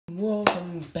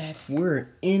back. We're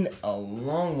in a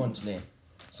long one today,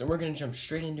 so we're gonna jump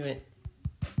straight into it.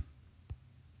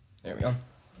 There we go.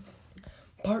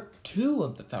 Part 2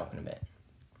 of the Falcon event.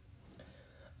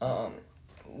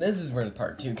 This is where the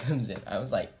part 2 comes in. I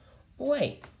was like,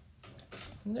 wait,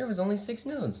 there was only 6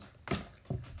 nodes.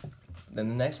 Then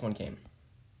the next one came.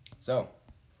 So,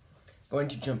 going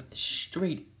to jump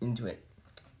straight into it.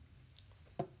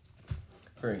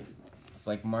 It's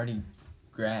like Mardi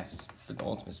Gras for the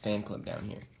Ultimates fan club down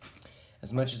here.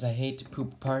 As much as I hate to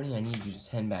poop a party, I need you to just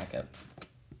head back up.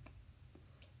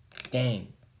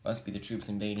 Dang, must be the troops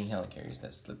invading helicarriers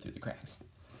that slipped through the cracks.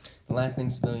 The last thing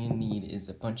civilians need is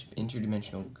a bunch of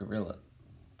interdimensional gorilla.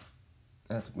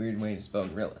 That's a weird way to spell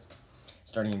gorillas.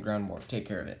 Starting a ground war. Take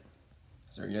care of it.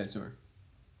 Sir, yes, sir.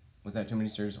 Was that too many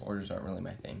sirs? Orders aren't really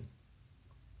my thing.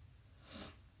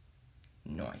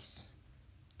 Nice.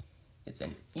 It's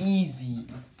an easy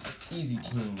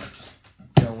team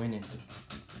to go in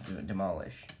and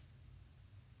demolish.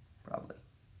 Probably.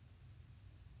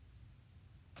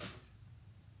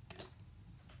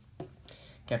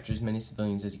 Capture as many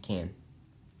civilians as you can.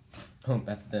 Oh,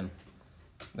 that's them.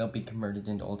 They'll be converted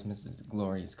into Ultimates'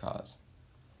 glorious cause.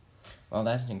 Well,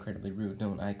 that's incredibly rude.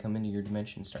 Don't I come into your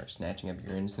dimension and start snatching up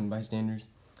your innocent bystanders?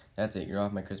 That's it, you're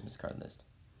off my Christmas card list.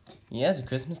 He has a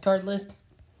Christmas card list?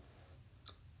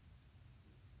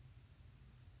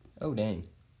 Oh, dang.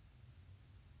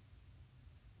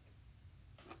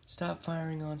 Stop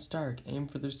firing on Stark. Aim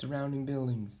for the surrounding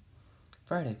buildings.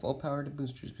 Friday, full power to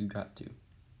boosters. We've got to.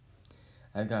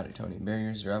 I've got it, Tony.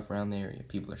 Barriers are up around the area.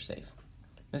 People are safe.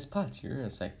 Miss Potts, you're a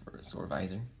sight for a sore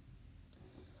visor.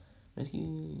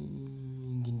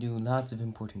 You can do lots of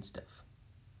important stuff.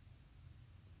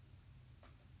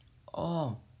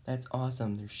 Oh, that's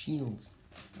awesome. They're shields.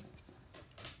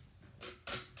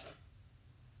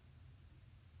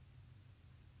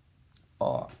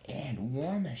 Oh, and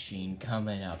War Machine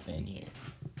coming up in here.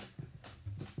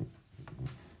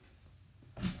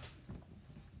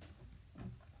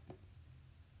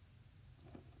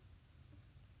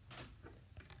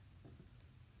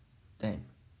 Dang.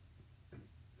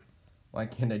 Why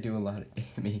can't I do a lot of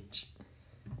damage?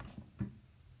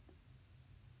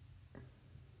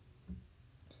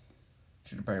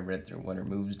 Should have probably read through what her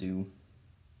moves do.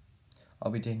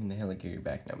 I'll be taking the helicarrier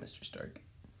back now, Mr. Stark.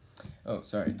 Oh,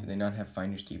 sorry, do they not have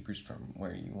finders keepers from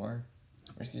where you are?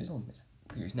 Refusal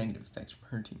clears negative effects from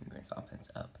her team and grants offense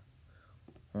up.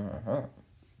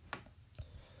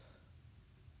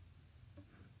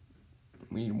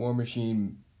 We need War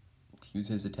Machine to use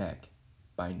his attack.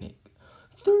 By Nick.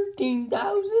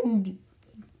 13,000!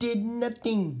 Did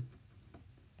nothing!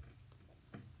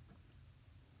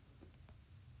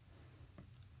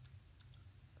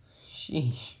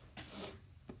 Sheesh.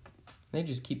 They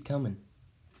just keep coming.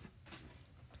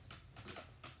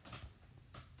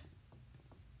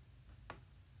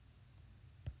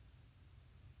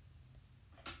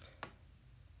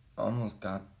 Almost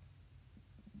got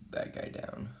that guy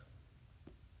down.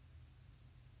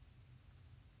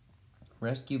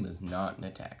 Rescue is not an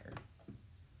attacker.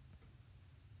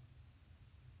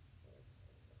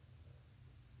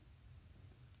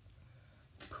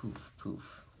 Poof,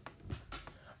 poof.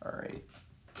 Alright.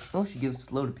 Oh, she gives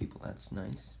slow to people. That's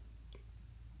nice.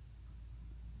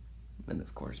 Then,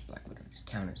 of course, Black Widow just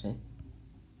counters it.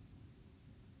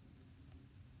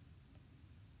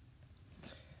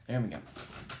 There we go.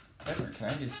 Edward, can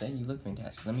I just say you look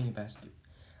fantastic? Let me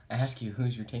ask you,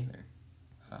 who's your tailor?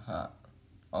 Haha.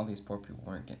 All these poor people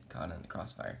weren't getting caught in the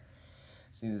crossfire.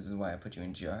 See, this is why I put you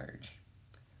in charge.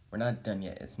 We're not done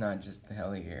yet. It's not just the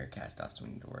helicarrier cast-offs we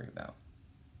need to worry about.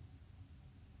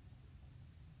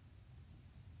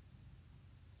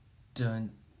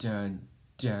 Dun, dun,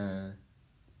 dun.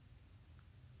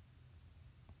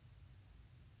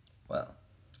 Well.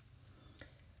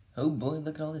 Oh boy,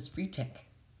 look at all this free tech.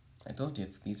 I told you,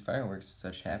 if these fireworks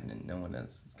and such happen, and no one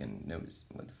else is going to notice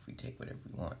what if we take whatever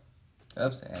we want.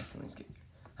 Oops, I accidentally skipped.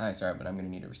 Hi, sorry, but I'm going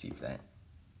to need a receipt for that.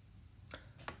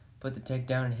 Put the tech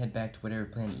down and head back to whatever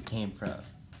planet you came from.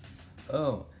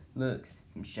 Oh, look,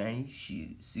 some shiny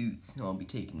suits. I'll be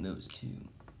taking those too.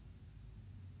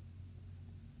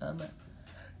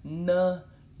 No,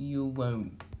 you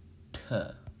won't.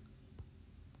 Let's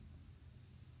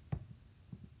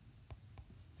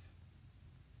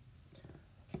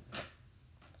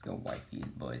go wipe these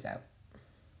boys out.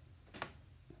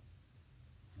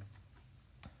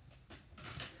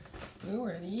 Who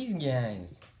are these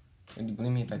guys? Would you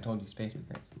believe me if I told you space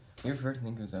pirates? We prefer to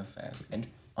think of us as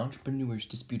entrepreneurs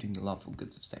disputing the lawful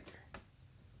goods of sector.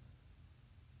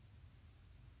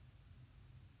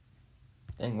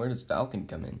 Dang, where does Falcon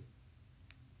come in?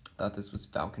 Thought this was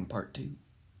Falcon Part 2.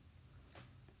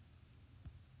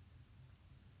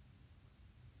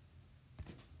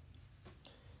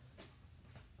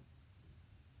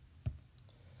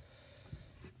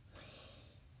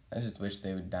 I just wish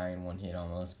they would die in one hit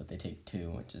almost, but they take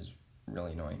two, which is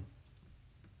really annoying.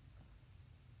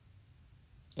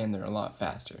 And they're a lot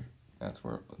faster. That's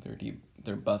where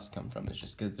their buffs come from. It's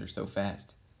just because they're so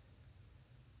fast.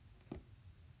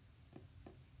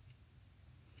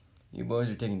 You boys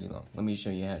are taking too long. Let me show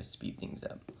you how to speed things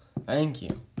up. Thank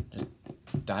you. Just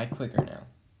die quicker now.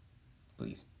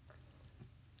 Please.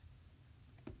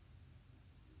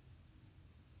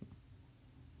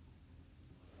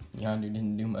 Yonder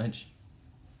didn't do much.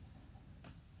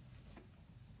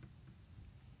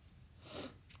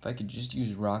 If I could just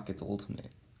use Rocket's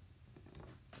ultimate.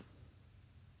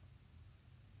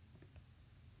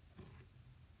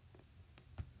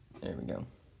 There we go.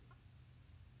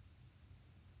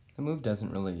 The move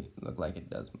doesn't really look like it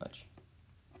does much.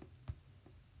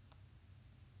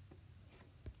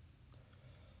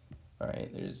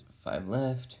 Alright, there's 5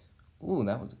 left. Ooh,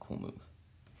 that was a cool move.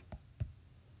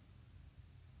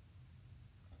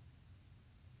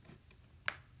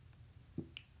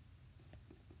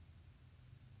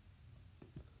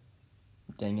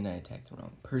 Dang it, I attacked the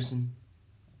wrong person.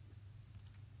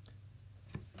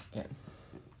 Okay.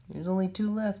 There's only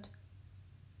 2 left.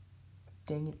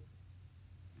 Dang it.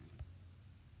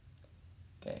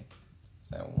 Okay.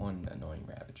 So that one annoying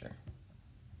Ravager.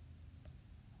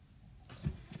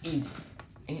 Easy.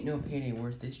 Ain't no payday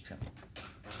worth this trouble.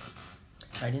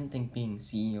 I didn't think being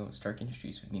CEO of Stark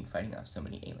Industries would mean fighting off so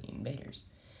many alien invaders.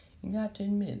 You got to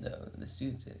admit, though, the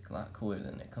suit's a lot cooler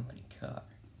than a company car.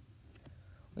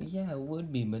 Well, yeah, it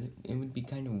would be, but it would be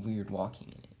kind of weird walking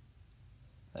in it.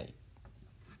 Like,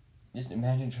 just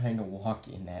imagine trying to walk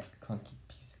in that clunky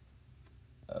piece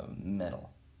of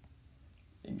metal.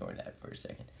 Ignore that for a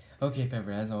second. Okay,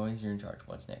 Pepper, as always, you're in charge.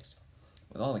 What's next?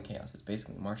 With all the chaos, it's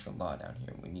basically martial law down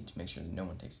here. We need to make sure that no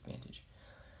one takes advantage.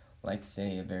 Like,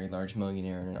 say, a very large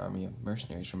millionaire and an army of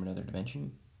mercenaries from another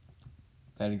dimension.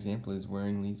 That example is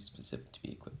worryingly specific to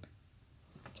be equipped.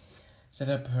 Set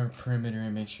up her perimeter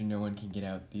and make sure no one can get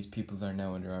out. These people are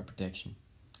now under our protection,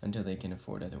 until they can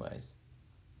afford otherwise.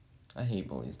 I hate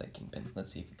bullies like Kingpin.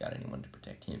 Let's see if we got anyone to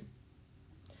protect him.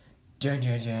 Dun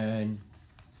dun dun!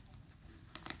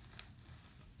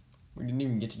 We didn't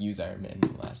even get to use Iron Man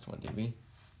in the last one, did we?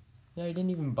 Yeah, I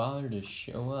didn't even bother to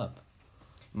show up.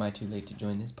 Am I too late to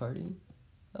join this party?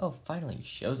 Oh, finally, he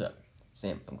shows up.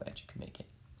 Sam, I'm glad you could make it.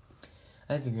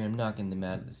 I figure I'm knocking them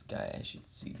out of the sky. I should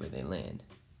see where they land.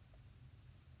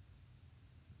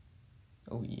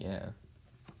 Oh, yeah.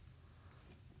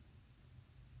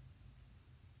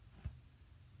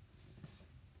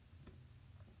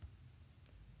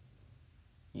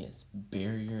 Yes,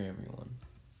 barrier everyone.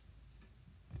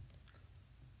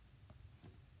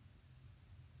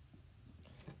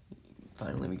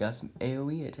 Finally, we got some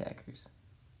AoE attackers.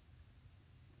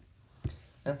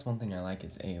 That's one thing I like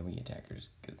is AoE attackers,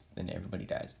 because then everybody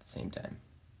dies at the same time.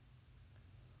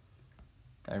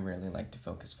 I rarely like to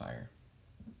focus fire.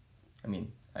 I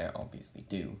mean, I obviously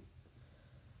do,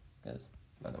 because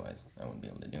otherwise I wouldn't be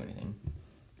able to do anything.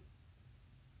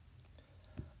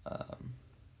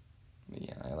 But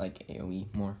yeah, I like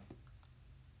AoE more.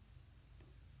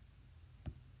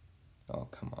 Oh,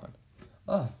 come on.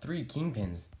 Oh, 3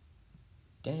 Kingpins.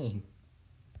 Dang.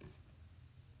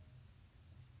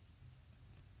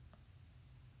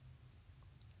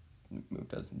 Move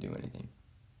doesn't do anything.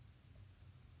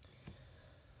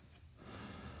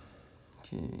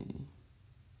 Okay.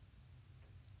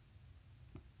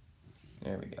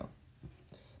 There we go.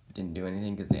 Didn't do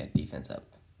anything because they had defense up.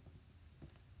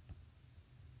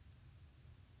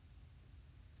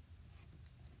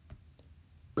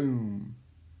 Boom.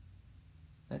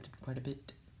 That did quite a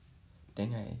bit.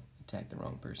 Dang, I attacked the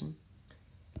wrong person.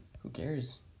 Who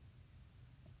cares?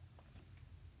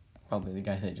 Probably the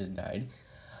guy that just died.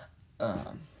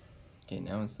 Okay,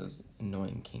 now it's those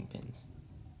annoying Kingpins.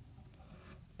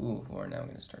 Ooh, who are now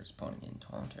going to start spawning in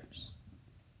taunters.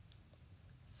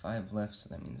 5 left, so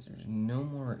that means there's no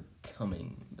more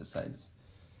coming besides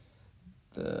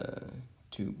the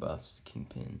 2 buffs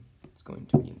Kingpin is going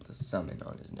to be able to summon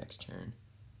on his next turn.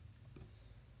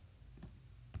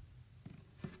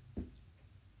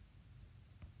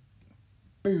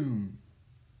 Boom!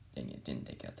 Dang it, didn't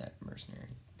take out that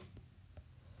mercenary.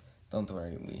 Don't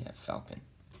worry, we have Falcon.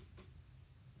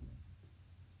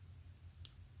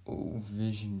 Oh,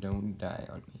 Vision, don't die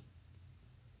on me.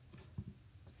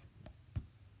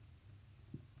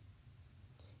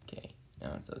 Okay,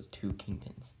 now it's those 2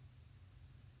 Kingpins.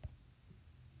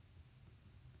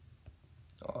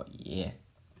 Oh, yeah.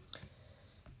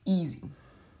 Easy.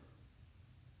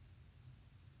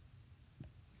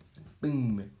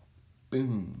 Boom,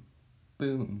 boom,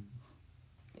 boom.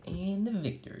 And the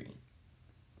victory.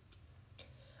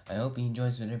 I hope he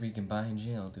enjoys whatever he can buy in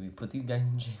jail. Do we put these guys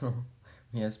in jail?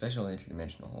 We have special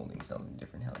interdimensional holding cells in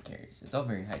different helicarriers. It's all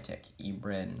very high-tech.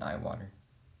 E-bread and eye water.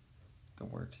 The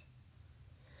works.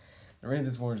 The rate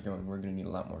this war is going, we're going to need a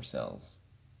lot more cells.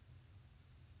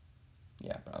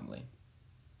 Yeah, probably.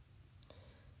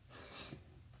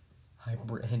 High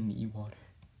bread and e-water.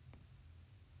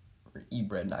 Or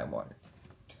e-bread and eye water.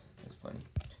 That's funny.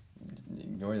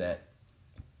 Ignore that.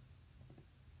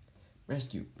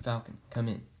 Rescue. Falcon, come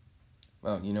in.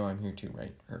 Well, you know I'm here too,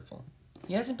 right? Hurtful.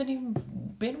 He hasn't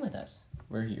been with us.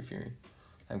 We're here, Fury.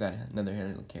 I've got another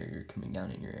helicarrier coming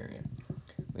down in your area.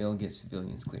 We'll get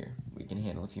civilians clear. We can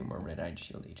handle a few more red-eyed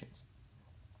shield agents.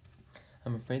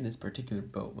 I'm afraid this particular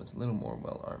boat was a little more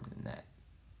well-armed than that.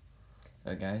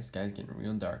 Guys, sky's getting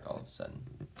real dark all of a sudden.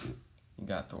 You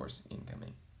got Thor's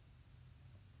incoming.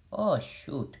 Oh,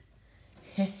 shoot.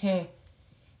 Heh heh.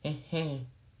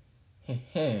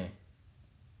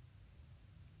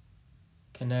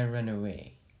 Can I run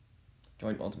away?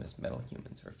 Join Ultimus Metal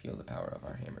Humans or feel the power of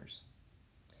our hammers.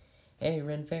 Hey,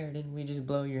 Ren Fair, didn't we just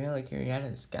blow your helicarrier out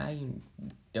of the sky?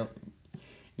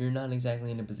 You're not exactly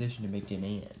in a position to make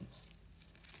demands.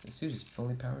 The suit is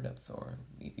fully powered up, Thor.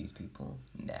 Leave these people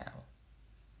now.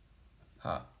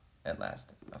 Ha, at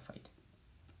last, a fight.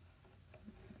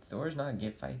 Thor's not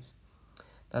get fights.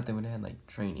 Thought they would have had, like,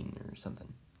 training or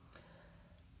something.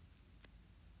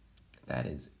 That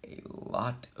is a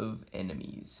lot of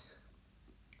enemies.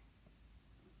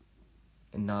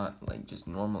 And not, like, just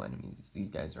normal enemies. These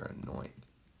guys are annoying.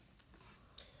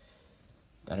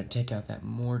 Gotta take out that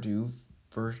Mordu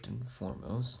first and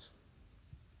foremost.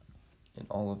 And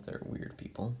all of their weird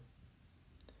people.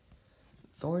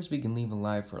 Thor's we can leave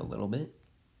alive for a little bit.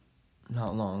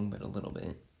 Not long, but a little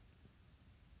bit.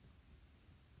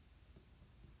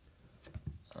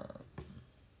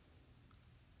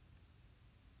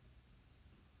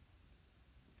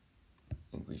 I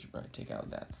think we should probably take out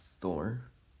that Thor.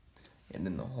 And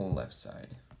then the whole left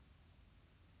side.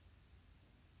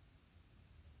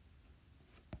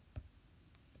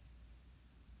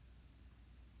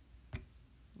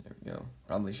 There we go.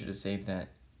 Probably should have saved that.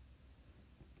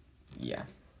 Yeah.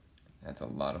 That's a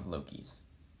lot of Lokis.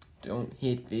 Don't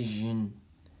hit Vision.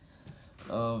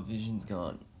 Oh, Vision's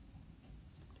gone.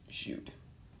 Shoot.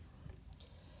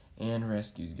 And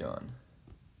Rescue's gone.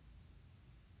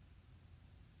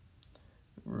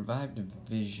 Revived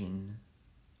Vision.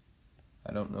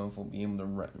 I don't know if we'll be able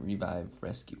to revive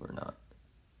Rescue or not.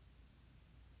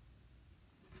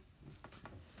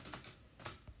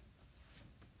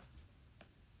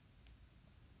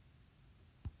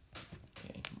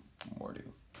 Okay, Mordu.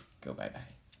 Go bye-bye.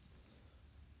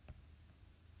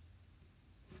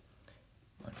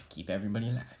 Want to keep everybody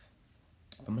alive.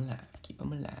 Keep them alive, keep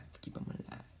them alive, keep them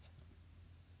alive.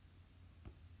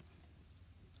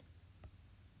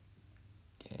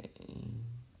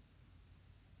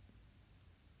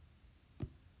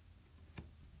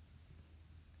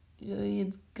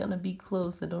 It's gonna be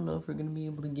close. I don't know if we're gonna be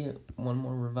able to get one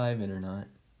more revive in or not.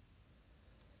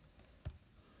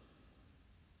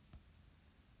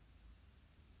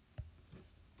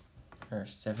 There are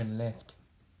 7 left.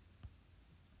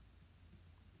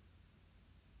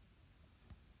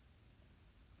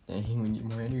 Dang, we need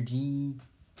more energy.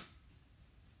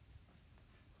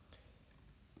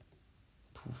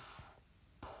 Poof.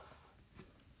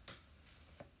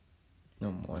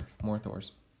 No more. More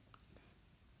Thors.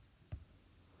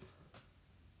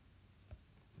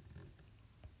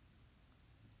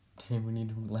 Dang, we need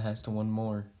to last one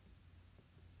more.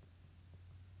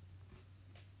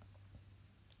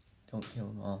 Don't kill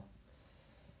them all.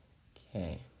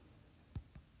 Okay.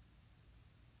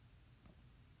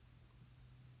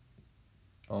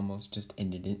 Almost just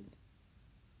ended it.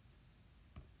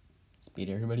 Speed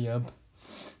everybody up.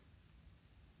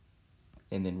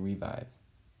 And then revive.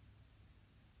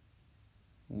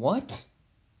 What?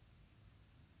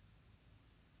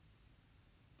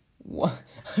 What?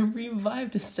 I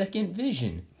revived a second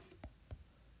Vision.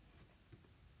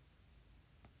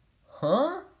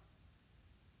 Huh?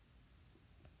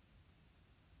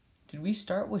 Did we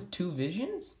start with 2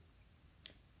 Visions?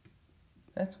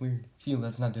 That's weird. Phew,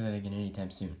 let's not do that again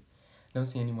anytime soon. Don't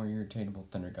see any more irritatable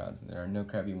thunder gods. There are no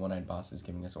crabby one-eyed bosses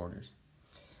giving us orders.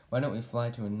 Why don't we fly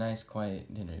to a nice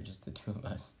quiet dinner, just the 2 of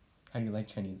us? How do you like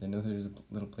Chinese? I know there's a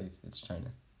little place, it's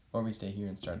China. Or we stay here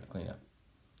and start the cleanup.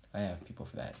 I have people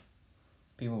for that.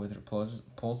 People with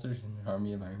repulsors and an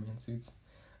army of Iron Man suits.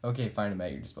 Okay, fine, I'm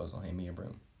at your disposal. Hand me a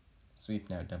broom. Sweep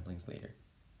now, dumplings later.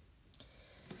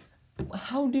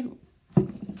 How did...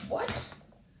 What?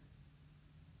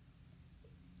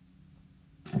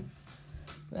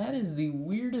 That is the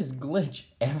weirdest glitch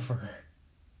ever.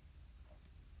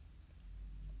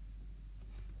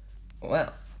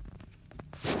 Well,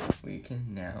 we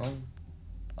can now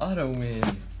auto win.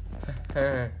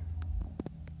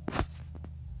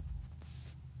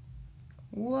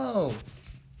 Whoa!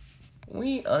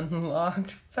 We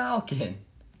unlocked Falcon.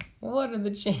 What are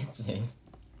the chances?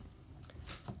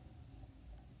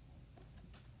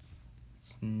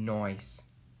 It's nice.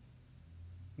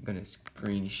 I'm gonna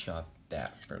screenshot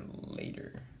that for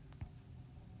later.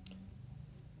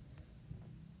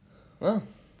 Well,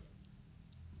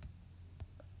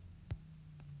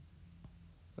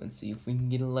 let's see if we can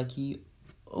get a lucky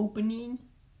opening.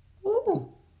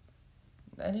 Woo!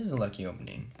 That is a lucky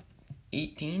opening.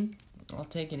 18? I'll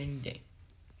take it any day.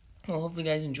 Well, hopefully you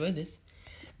guys enjoyed this.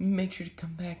 Make sure to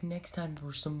come back next time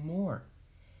for some more.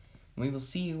 We will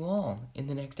see you all in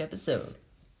the next episode.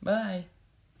 Bye!